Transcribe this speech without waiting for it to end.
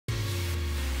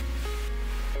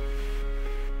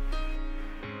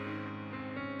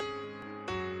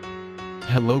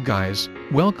Hello guys,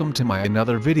 welcome to my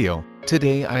another video.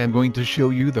 Today I am going to show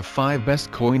you the 5 best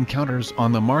coin counters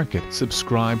on the market.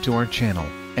 Subscribe to our channel,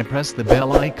 and press the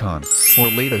bell icon, for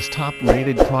latest top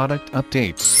rated product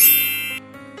updates.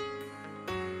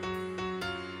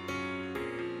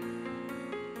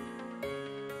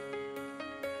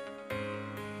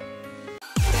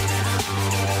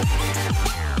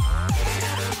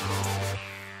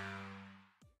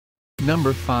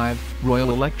 Number 5, Royal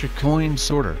Electric Coin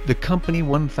Sorter. The Company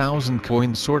 1000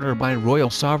 Coin Sorter by Royal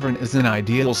Sovereign is an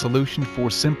ideal solution for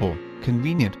simple,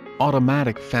 convenient,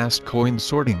 automatic fast coin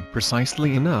sorting.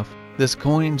 Precisely enough, this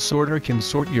coin sorter can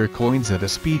sort your coins at a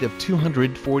speed of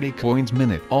 240 coins a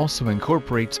minute. Also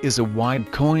incorporates is a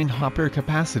wide coin hopper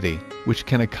capacity, which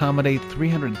can accommodate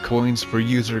 300 coins for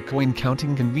user coin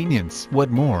counting convenience.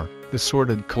 What more, the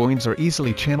sorted coins are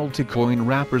easily channeled to coin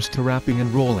wrappers to wrapping and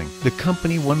rolling. The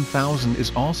Company 1000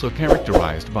 is also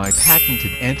characterized by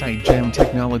patented anti-jam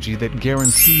technology that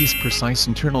guarantees precise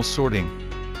internal sorting.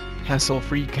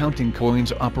 Hassle-free counting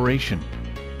coins operation.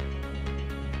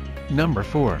 Number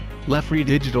 4. Lefree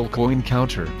Digital Coin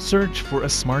Counter. Search for a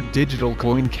smart digital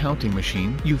coin counting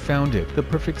machine. You found it. The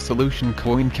perfect solution.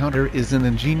 Coin counter is an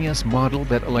ingenious model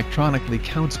that electronically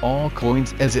counts all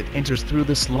coins as it enters through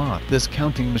the slot. This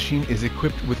counting machine is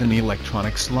equipped with an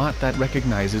electronic slot that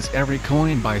recognizes every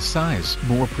coin by size.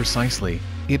 More precisely,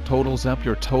 it totals up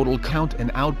your total count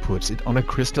and outputs it on a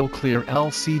crystal clear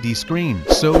LCD screen,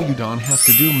 so you don't have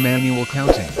to do manual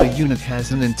counting. The unit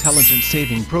has an intelligent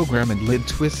saving program and lid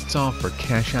twists off for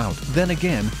cash out. Then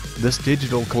again, this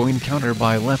digital coin counter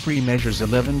by Lefree measures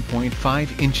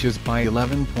 11.5 inches by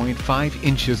 11.5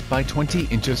 inches by 20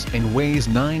 inches and weighs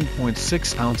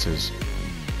 9.6 ounces.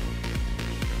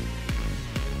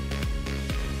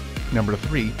 Number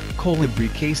 3, Colibri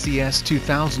KCS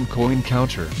 2000 Coin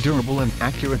Counter. Durable and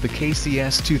accurate, the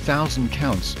KCS 2000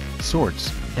 counts,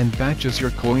 sorts, and batches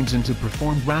your coins into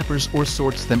performed wrappers or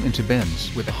sorts them into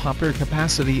bins. With a hopper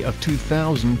capacity of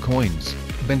 2000 coins,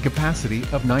 bin capacity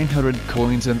of 900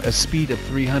 coins and a speed of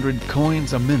 300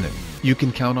 coins a minute, you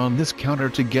can count on this counter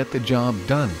to get the job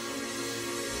done.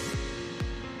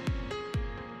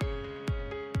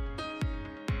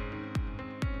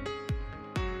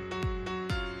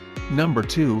 Number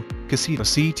 2, Casita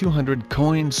C200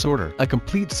 Coin Sorter. A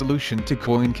complete solution to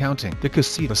coin counting. The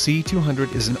Casita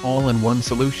C200 is an all-in-one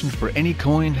solution for any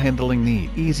coin handling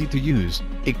need. Easy to use,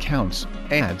 it counts,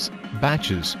 adds,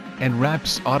 batches, and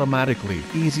wraps automatically.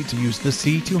 Easy to use, the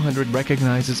C200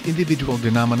 recognizes individual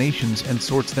denominations and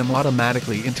sorts them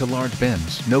automatically into large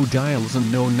bins. No dials and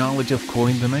no knowledge of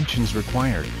coin dimensions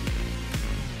required.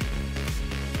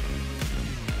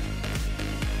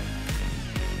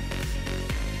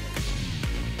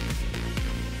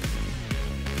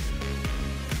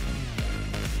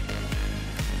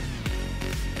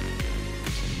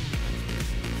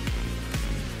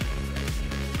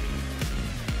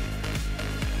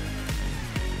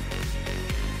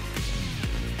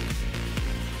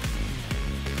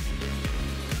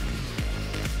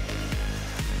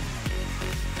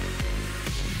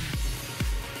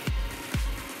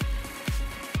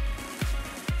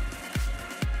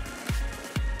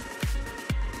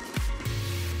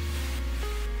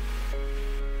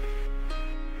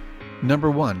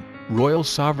 Number 1, Royal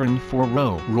Sovereign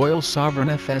 4-row. Royal Sovereign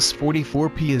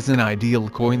FS44P is an ideal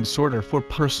coin sorter for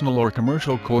personal or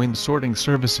commercial coin sorting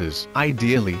services.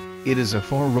 Ideally, it is a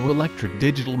 4-row electric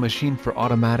digital machine for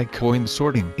automatic coin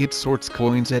sorting. It sorts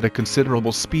coins at a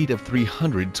considerable speed of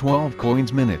 312 coins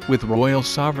a minute. With Royal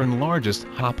Sovereign largest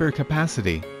hopper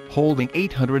capacity, holding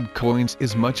 800 coins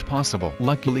is much possible.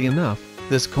 Luckily enough,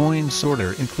 this coin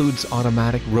sorter includes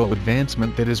automatic row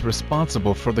advancement that is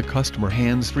responsible for the customer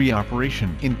hands-free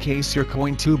operation. In case your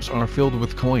coin tubes are filled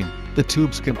with coin, the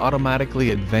tubes can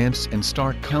automatically advance and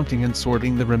start counting and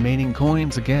sorting the remaining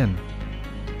coins again.